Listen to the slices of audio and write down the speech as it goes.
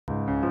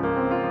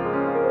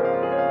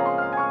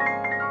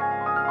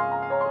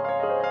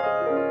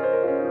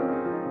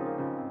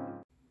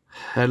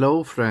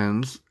Hello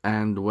friends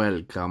and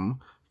welcome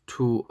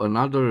to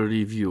another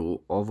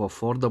review of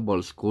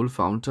affordable school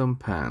fountain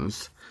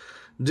pens.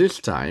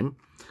 This time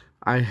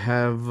I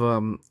have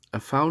a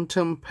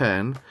fountain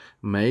pen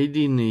made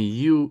in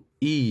the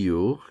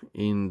EU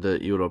in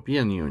the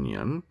European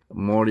Union,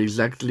 more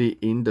exactly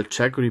in the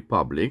Czech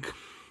Republic,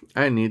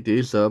 and it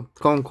is a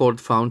CONCORDE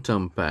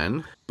fountain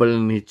pen,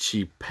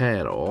 Plničí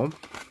pero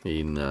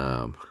in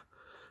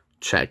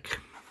Czech.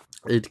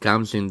 It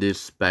comes in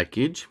this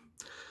package.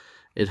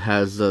 It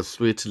has a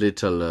sweet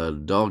little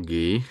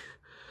doggy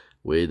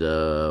with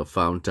a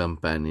fountain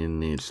pen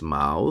in its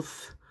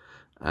mouth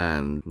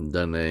and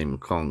the name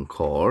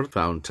CONCORDE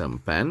fountain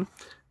pen.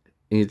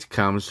 It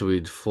comes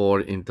with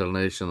 4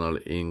 international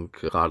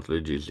ink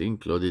cartridges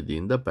included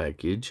in the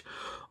package.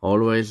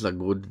 Always a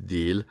good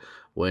deal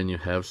when you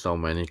have so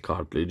many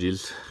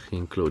cartridges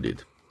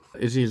included.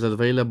 It is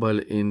available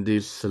in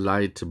this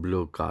light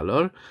blue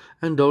color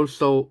and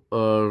also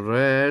a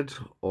red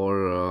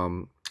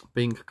or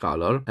pink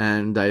color,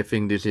 and I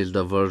think this is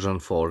the version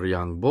for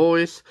young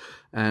boys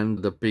and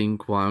the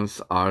pink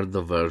ones are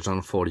the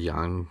version for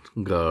young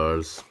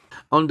girls.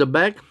 On the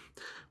back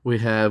we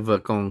have a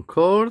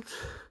CONCORDE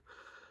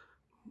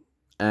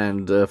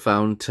and a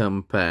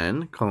fountain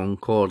pen,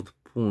 CONCORDE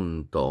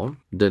Punto,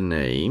 the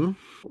name,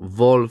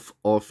 Wolf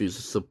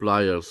Office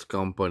Suppliers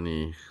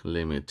Company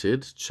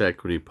Limited,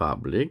 Czech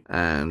Republic,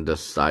 and the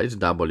site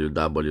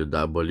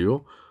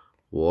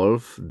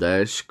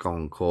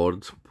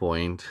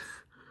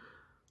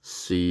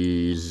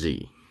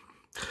www.wolf-concorde.cz,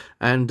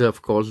 and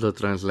of course the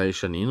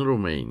translation in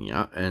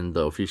Romania and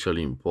the official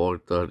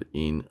importer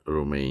in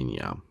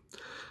Romania,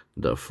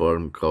 the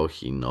firm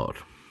Kohinoor,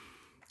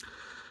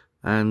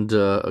 and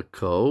a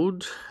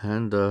code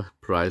and a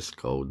price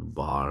code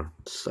bar.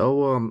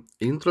 So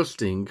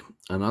interesting,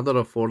 another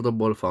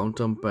affordable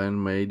fountain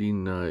pen made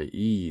in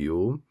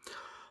EU.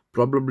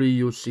 Probably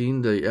you've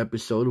seen the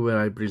episode where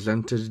I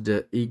presented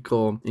the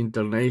Eco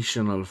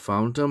International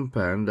fountain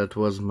pen that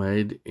was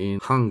made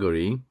in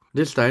Hungary.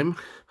 This time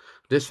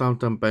this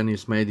fountain pen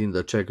is made in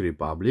the Czech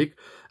Republic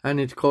and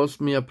it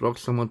cost me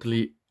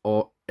approximately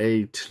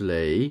 8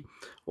 lei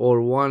or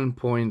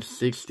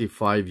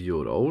 1.65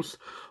 euros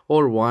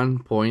or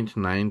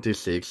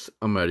 1.96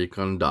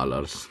 American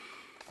dollars.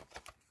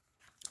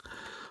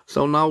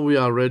 So now we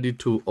are ready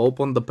to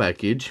open the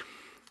package.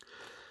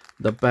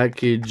 The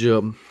package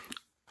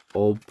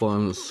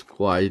opens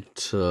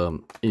quite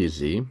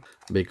easy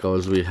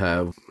because we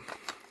have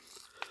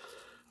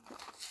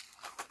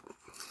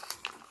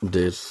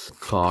this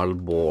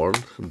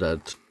cardboard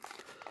that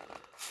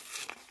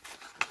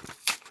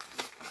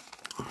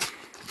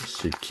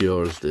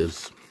secures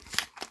this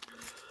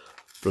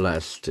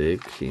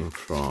plastic in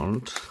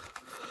front.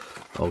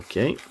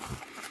 Okay,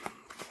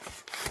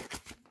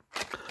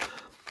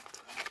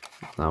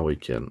 now we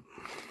can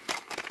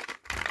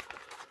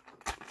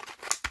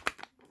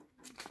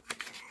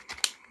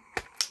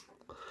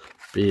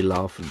peel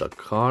off the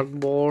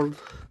cardboard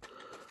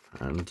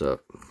and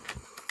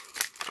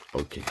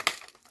okay,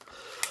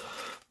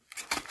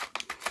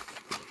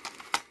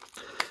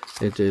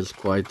 it is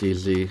quite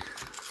easy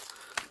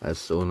as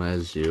soon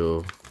as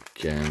you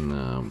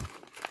can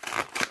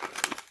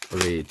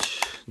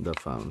reach the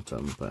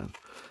fountain pen.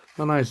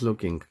 A nice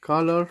looking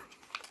color,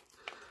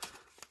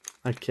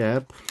 a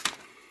cap,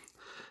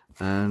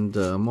 and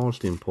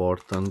most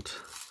important,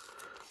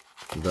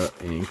 the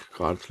ink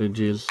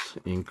cartridges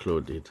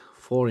included.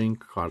 4 ink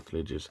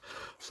cartridges.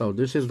 So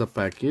this is the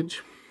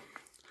package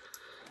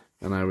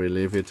and I will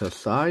leave it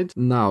aside.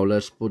 Now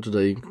let's put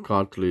the ink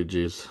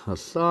cartridges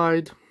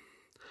aside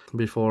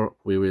before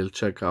we will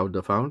check out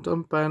the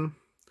fountain pen.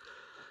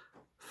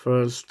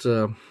 First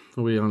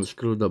we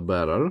unscrew the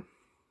barrel,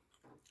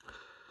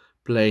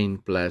 plain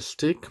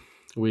plastic.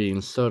 We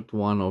insert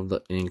one of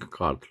the ink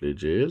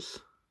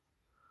cartridges.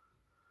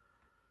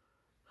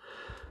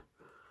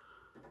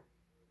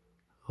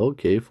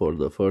 Okay, for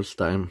the first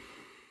time,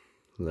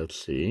 let's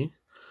see.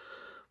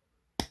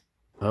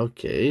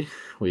 Okay,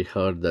 we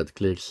heard that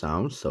click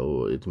sound,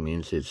 so it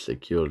means it's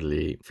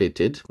securely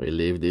fitted. We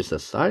leave this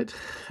aside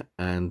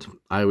and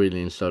I will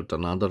insert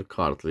another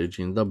cartridge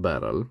in the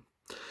barrel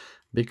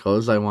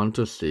because I want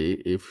to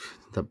see if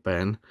the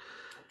pen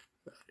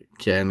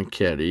can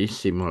carry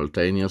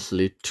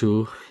simultaneously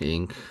 2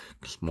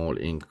 small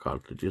ink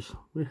cartridges.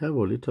 We have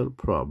a little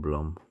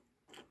problem.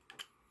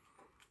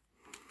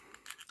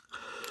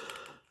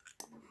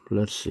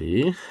 Let's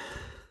see.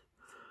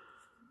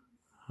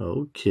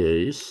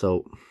 Okay,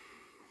 so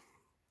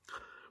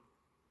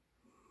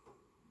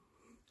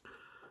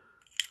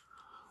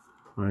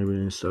I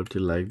will insert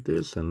it like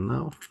this, and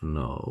now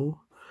no,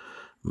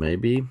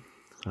 maybe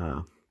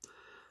or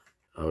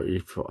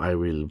if I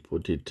will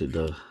put it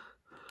the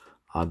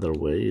other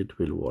way it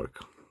will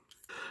work.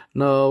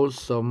 No,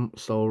 so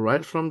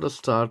right from the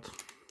start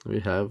we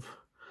have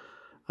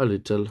a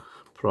little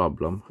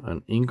problem,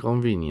 an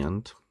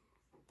inconvenient.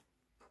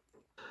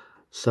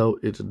 So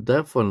it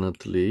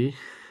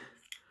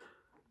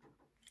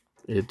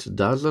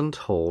doesn't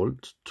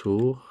hold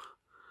 2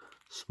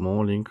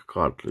 Small ink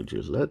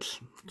cartridges.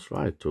 Let's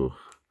try to...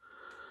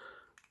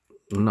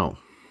 No.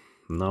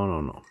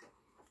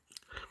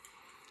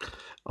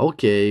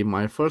 Okay,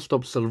 my first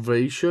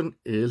observation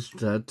is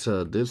that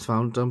this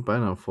fountain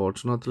pen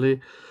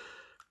unfortunately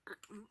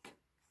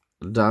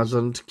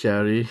doesn't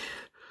carry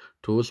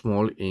two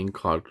small ink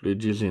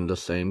cartridges in the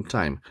same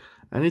time.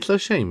 And it's a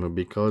shame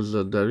because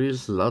there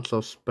is lots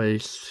of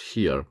space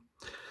here.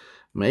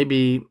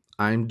 Maybe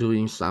I'm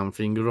doing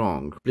something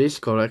wrong. Please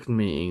correct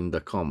me in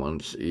the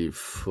comments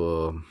if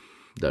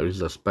there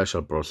is a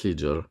special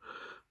procedure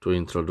to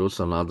introduce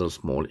another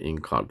small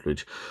ink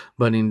cartridge.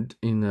 But in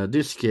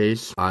this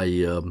case,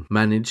 I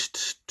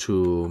managed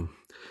to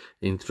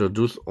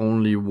introduce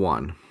only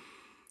one.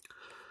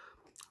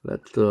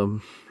 Let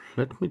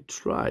me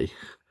try.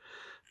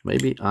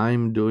 Maybe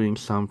I'm doing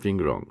something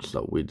wrong.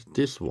 So with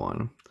this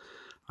one,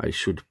 I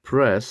should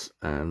press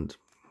and...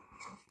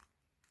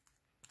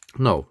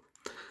 No.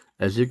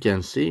 As you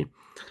can see,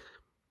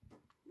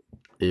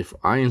 if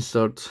I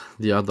insert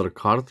the other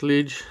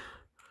cartridge,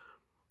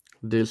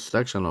 this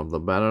section of the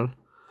barrel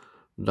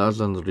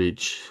doesn't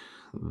reach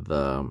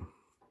the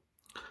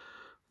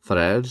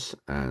threads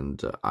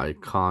and I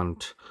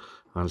can't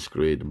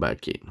unscrew it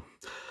back in.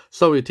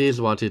 So it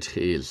is what it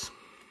is.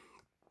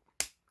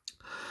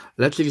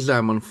 Let's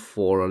examine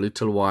for a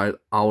little while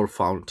our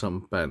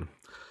fountain pen.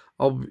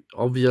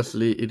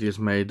 Obviously it is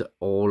made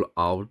all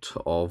out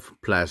of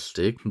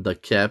plastic. The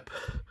cap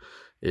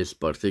is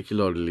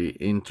particularly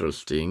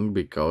interesting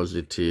because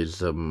it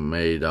is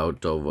made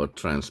out of a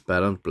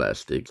transparent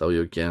plastic, so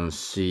you can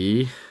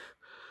see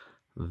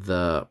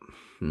the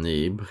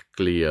nib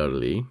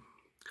clearly.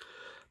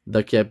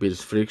 The cap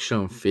is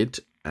friction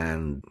fit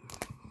and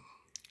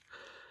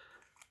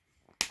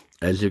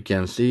as you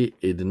can see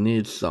it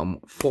needs some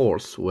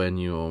force when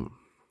you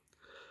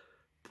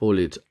pull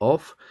it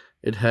off.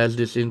 It has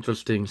this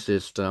interesting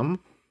system.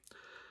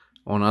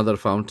 On other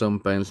fountain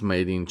pens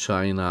made in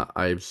China,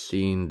 I've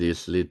seen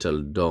these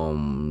little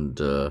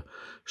domed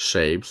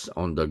shapes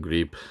on the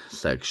grip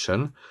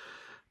section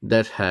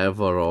that have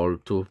a roll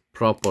to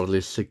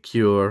properly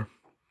secure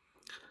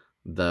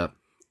the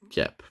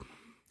cap.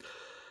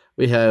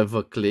 We have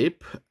a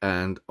clip,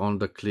 and on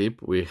the clip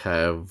we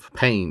have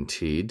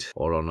painted,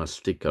 or on a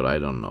sticker, I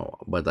don't know,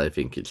 but I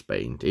think it's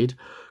painted,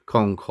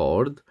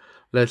 CONCORDE.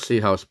 Let's see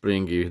how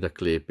springy the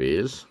clip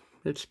is.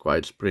 It's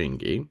quite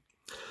springy.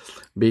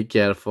 Be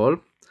careful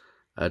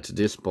at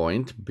this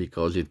point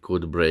because it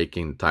could break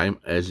in time.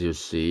 As you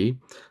see,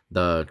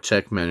 the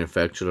Czech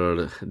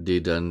manufacturer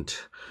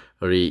didn't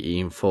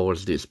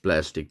reinforce this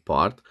plastic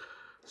part,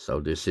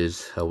 so this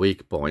is a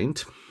weak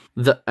point.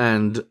 The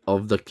end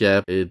of the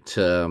cap, it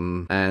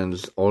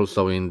ends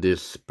also in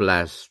this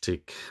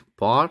plastic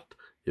part.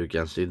 You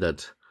can see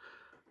that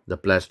the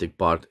plastic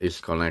part is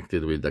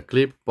connected with the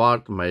clip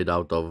part made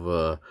out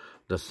of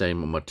the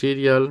same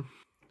material,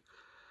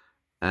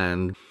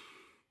 and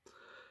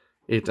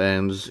it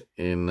ends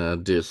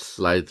in this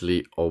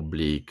slightly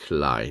oblique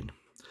line.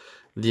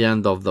 The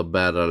end of the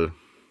barrel,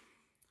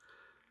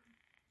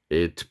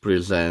 it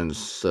presents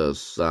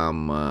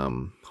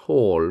some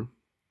hole,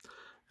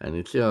 and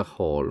it's a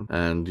hole,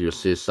 and you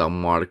see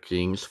some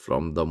markings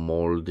from the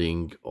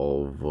molding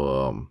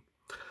of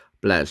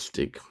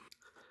plastic.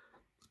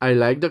 I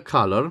like the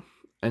color,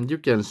 and you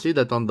can see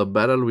that on the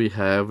barrel we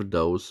have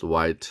those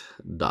white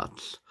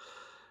dots.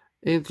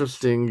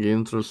 Interesting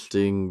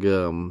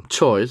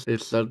choice.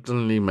 It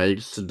certainly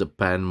makes the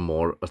pen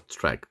more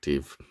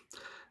attractive,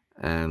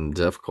 and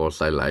of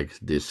course I like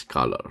this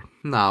color.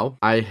 Now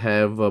I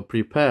have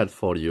prepared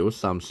for you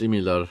some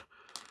similar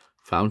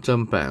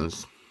fountain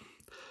pens.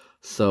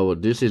 So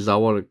this is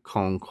our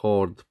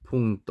CONCORDE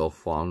Punto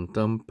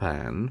fountain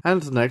pen,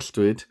 and next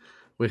to it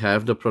we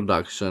have the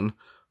production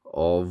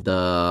of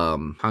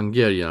the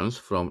Hungarians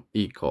from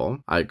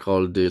ECO. I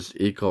call this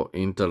ECO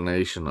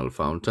International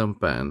fountain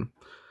pen.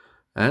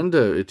 And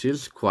it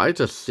is quite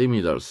a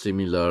similar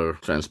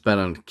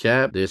transparent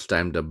cap. This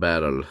time the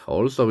barrel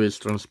also is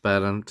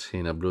transparent,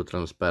 in a blue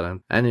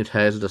transparent, and it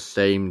has the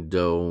same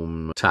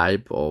dome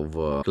type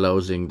of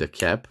closing the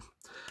cap.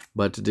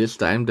 But this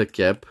time the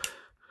cap,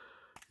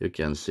 you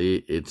can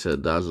see it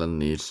doesn't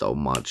need so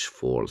much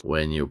force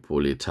when you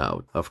pull it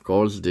out. Of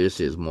course this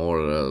is more,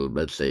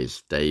 let's say,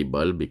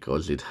 stable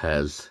because it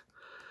has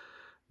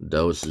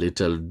those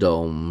little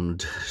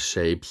domed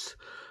shapes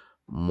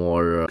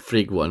more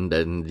frequent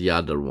than the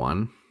other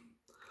one,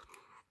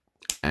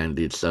 and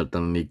it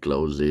certainly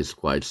closes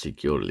quite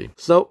securely.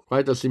 So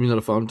quite a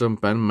similar fountain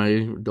pen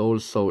made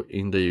also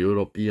in the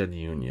European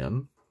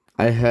Union.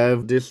 I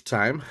have this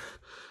time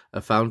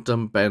a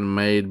fountain pen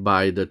made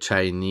by the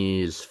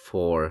Chinese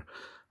for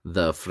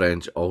the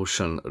French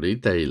Ocean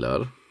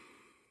retailer,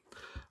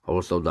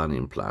 also done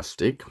in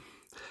plastic.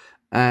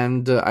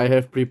 And I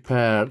have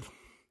prepared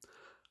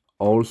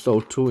also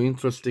two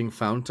interesting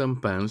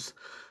fountain pens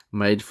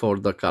made for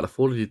the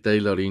Carrefour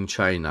retailer in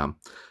China,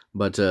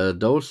 but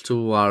those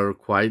two are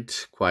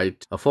quite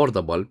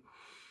affordable.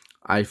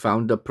 I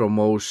found a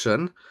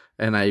promotion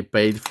and I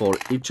paid for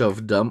each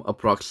of them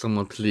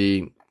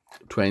approximately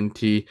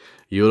 20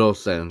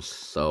 cents,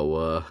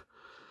 so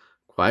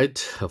quite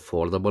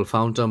affordable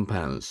fountain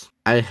pens.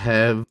 I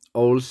have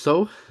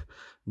also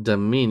the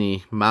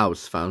Mini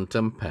Mouse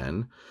fountain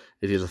pen.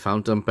 It is a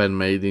fountain pen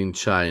made in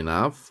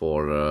China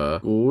for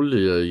school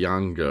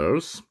young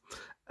girls,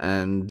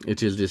 and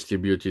it is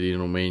distributed in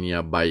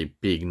Romania by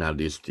Pigna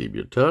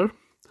distributor.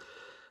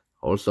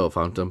 Also a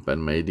fountain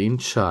pen made in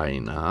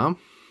China,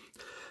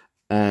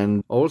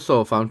 and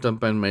also a fountain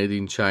pen made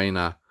in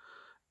China,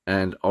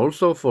 and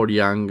also for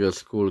young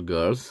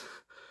schoolgirls,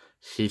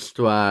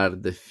 Histoire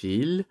de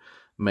Fil,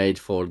 made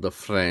for the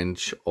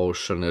French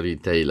Ocean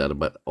retailer,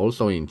 but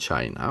also in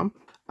China.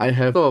 I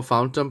have a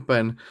fountain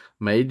pen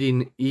made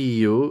in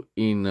EU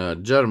in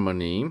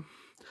Germany,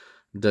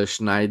 the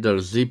Schneider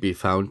Zippy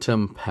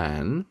fountain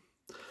pen,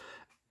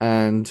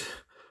 and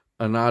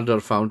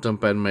another fountain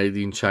pen made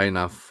in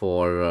China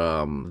for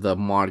the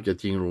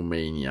market in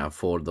Romania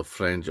for the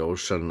French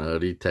Ocean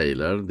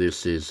retailer.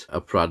 This is a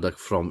product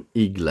from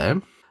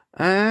Igle.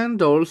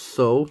 And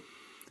also,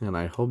 and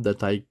I hope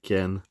that I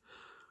can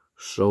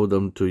show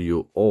them to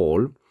you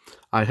all,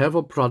 I have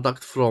a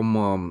product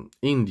from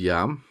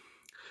India.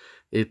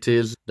 It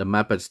is the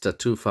Muppets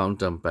Tattoo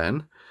fountain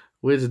pen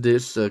with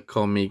this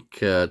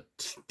comic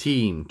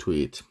theme to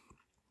it.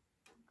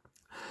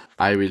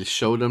 I will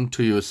show them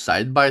to you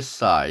side by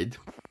side.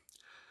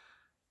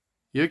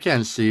 You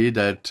can see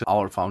that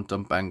our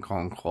fountain pen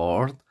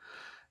Concorde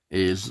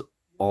is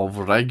of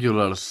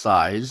regular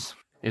size.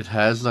 It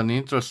has an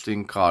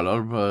interesting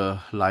color,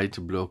 light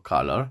blue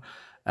color,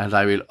 and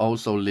I will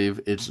also leave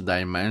its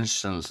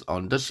dimensions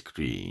on the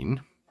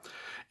screen.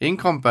 In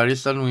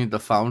comparison with the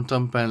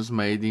fountain pens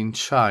made in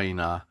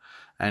China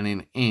and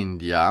in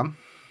India,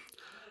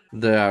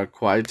 they are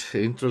quite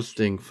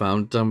interesting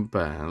fountain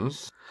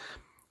pens.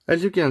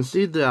 As you can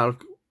see, they are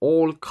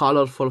all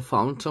colorful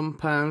fountain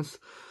pens,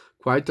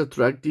 quite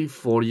attractive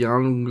for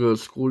young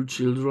school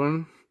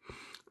children,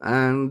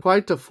 and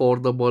quite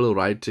affordable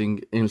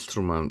writing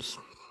instruments.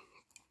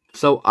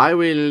 So I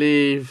will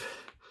leave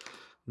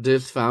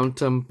these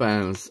fountain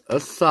pens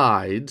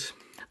aside.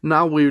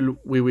 Now we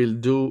will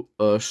do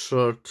a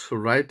short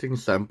writing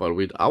sample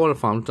with our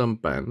fountain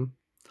pen.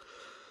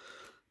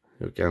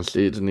 You can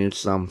see it needs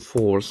some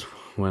force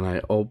when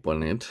I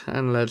open it,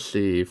 and let's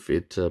see if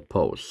it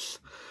posts.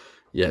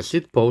 Yes,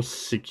 it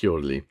posts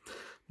securely.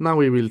 Now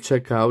we will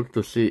check out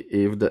to see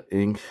if the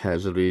ink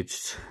has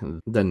reached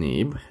the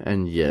nib,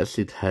 and yes,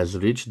 it has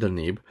reached the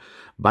nib.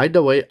 By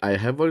the way, I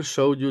haven't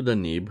showed you the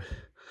nib.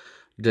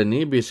 The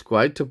nib is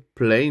quite a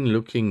plain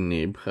looking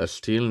nib, a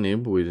steel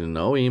nib with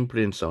no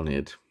imprints on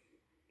it.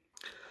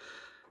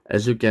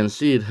 As you can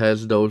see, it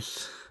has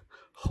those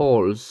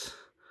holes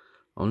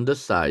on the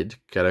side,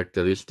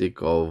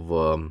 characteristic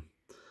of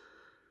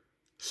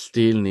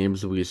steel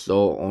nibs we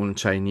saw on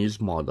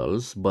Chinese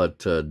models, but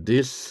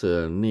this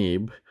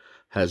nib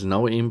has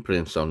no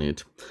imprints on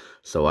it,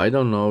 so I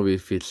don't know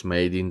if it's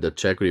made in the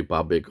Czech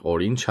Republic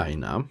or in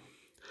China.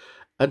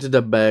 At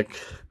the back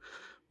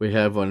we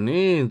have an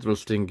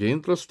interesting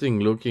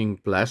looking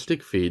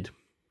plastic feed,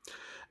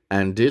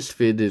 and this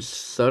feed is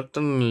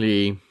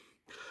certainly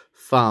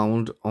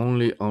found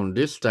only on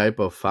this type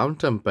of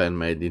fountain pen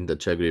made in the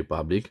Czech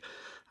Republic.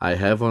 I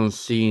haven't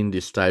seen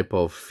this type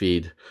of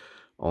feed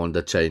on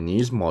the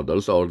Chinese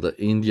models or the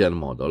Indian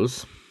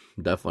models.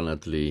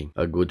 Definitely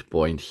a good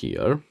point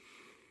here.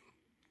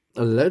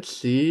 Let's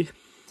see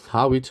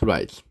how it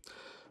writes.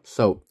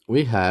 So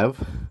we have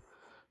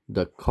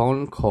the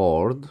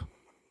CONCORDE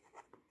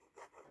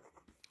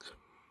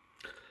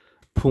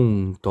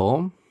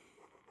Punto.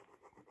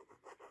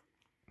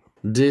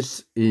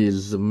 This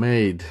is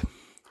made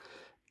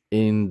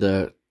in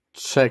the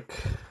Czech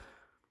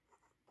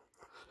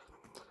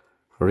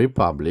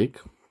Republic.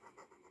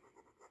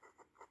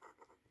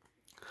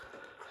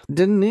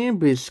 The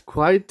nib is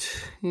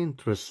quite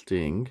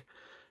interesting.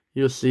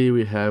 You see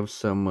we have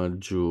some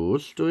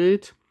juice to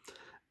it.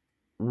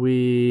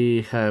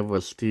 We have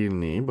a steel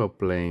nib, a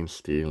plain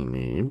steel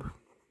nib.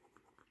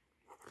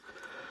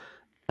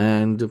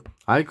 And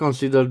I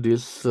consider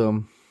this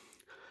a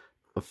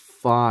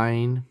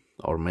fine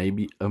or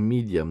maybe a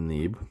medium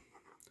nib,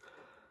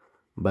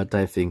 but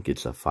I think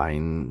it's a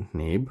fine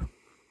nib.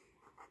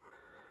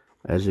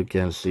 As you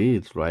can see,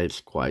 it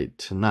writes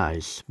quite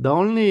nice. The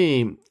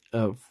only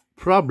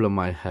problem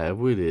I have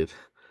with it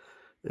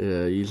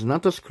is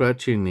not a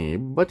scratchy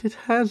nib, but it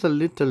has a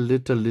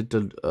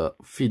little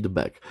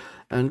feedback.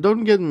 And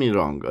don't get me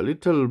wrong, a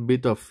little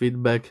bit of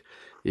feedback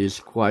is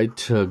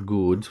quite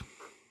good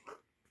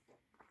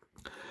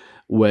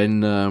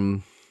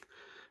when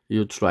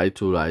you try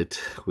to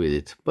write with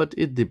it, but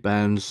it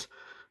depends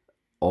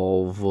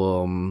of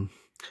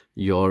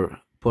your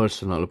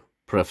personal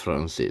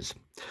preferences.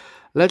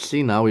 Let's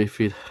see now if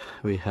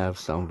we have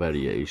some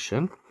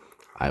variation.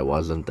 I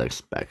wasn't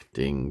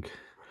expecting,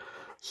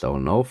 so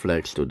no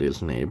flex to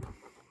this nib.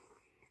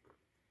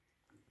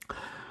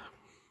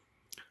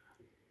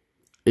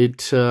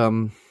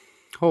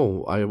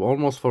 Oh, I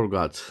almost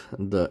forgot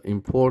the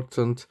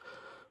important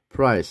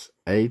price,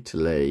 8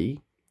 lei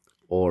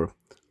or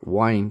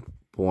 1.5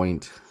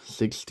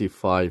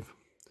 1.65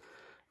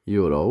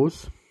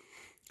 euros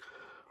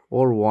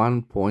or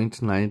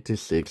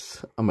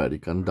 1.96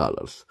 American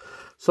dollars.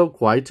 So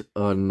quite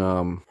an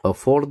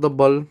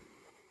affordable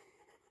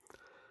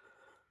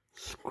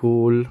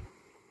school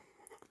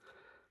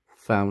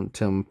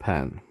fountain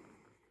pen.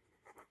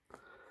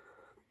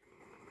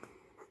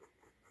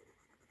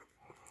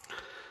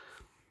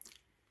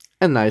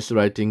 A nice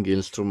writing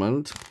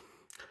instrument.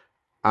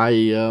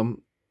 I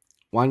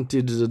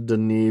wanted the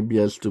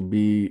Nebias to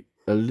be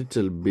a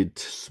little bit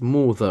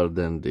smoother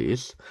than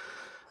this,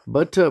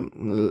 but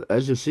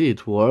as you see,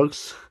 it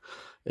works.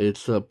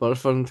 It's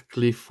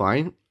perfectly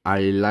fine.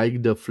 I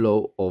like the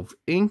flow of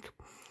ink.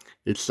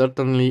 It's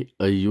certainly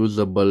a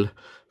usable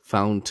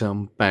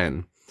fountain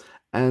pen.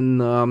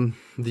 And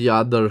the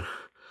other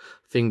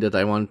thing that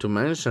I want to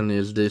mention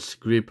is this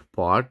grip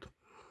part,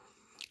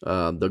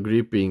 the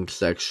gripping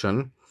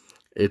section.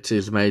 It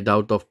is made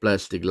out of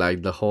plastic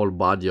like the whole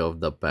body of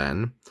the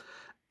pen,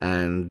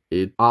 and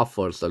it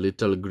offers a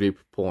little grip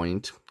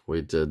point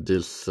with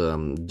this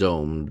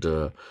domed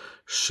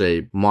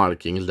shape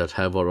markings that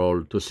have a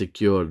roll to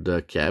secure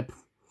the cap.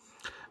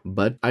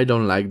 But I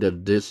don't like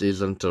that this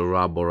isn't a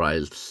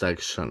rubberized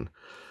section.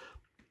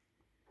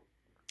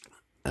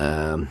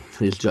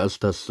 It's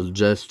just a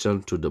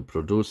suggestion to the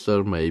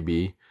producer.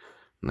 Maybe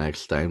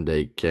next time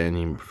they can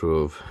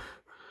improve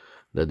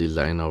the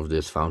design of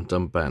this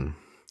fountain pen.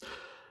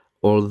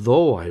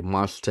 Although I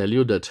must tell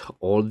you that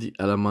all the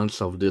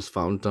elements of these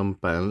fountain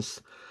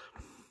pens,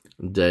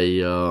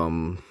 they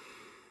come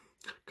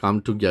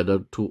together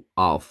to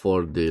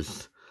offer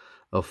this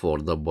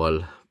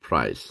affordable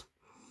price.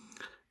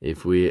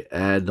 If we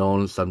add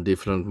on some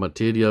different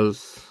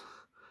materials,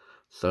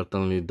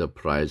 certainly the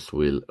price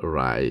will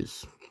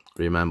rise.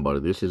 Remember,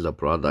 this is a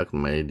product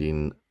made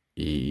in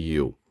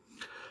EU,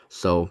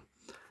 so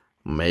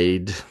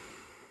made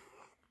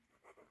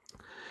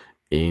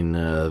in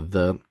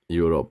the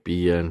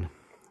European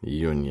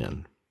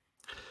Union.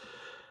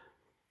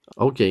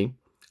 Okay,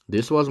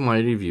 this was my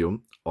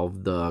review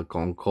of the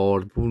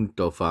CONCORDE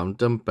Punto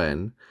fountain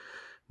pen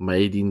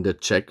made in the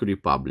Czech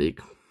Republic.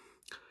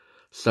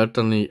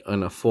 Certainly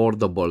an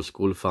affordable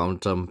school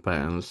fountain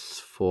pens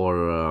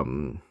for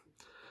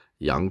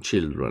young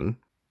children.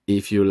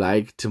 If you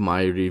liked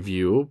my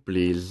review,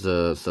 please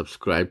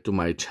subscribe to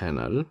my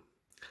channel.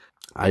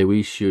 I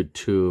wish you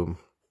to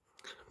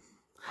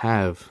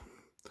have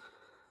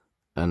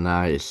a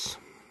nice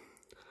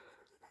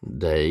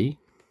day.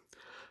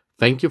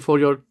 Thank you for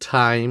your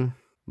time.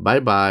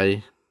 Bye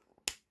bye.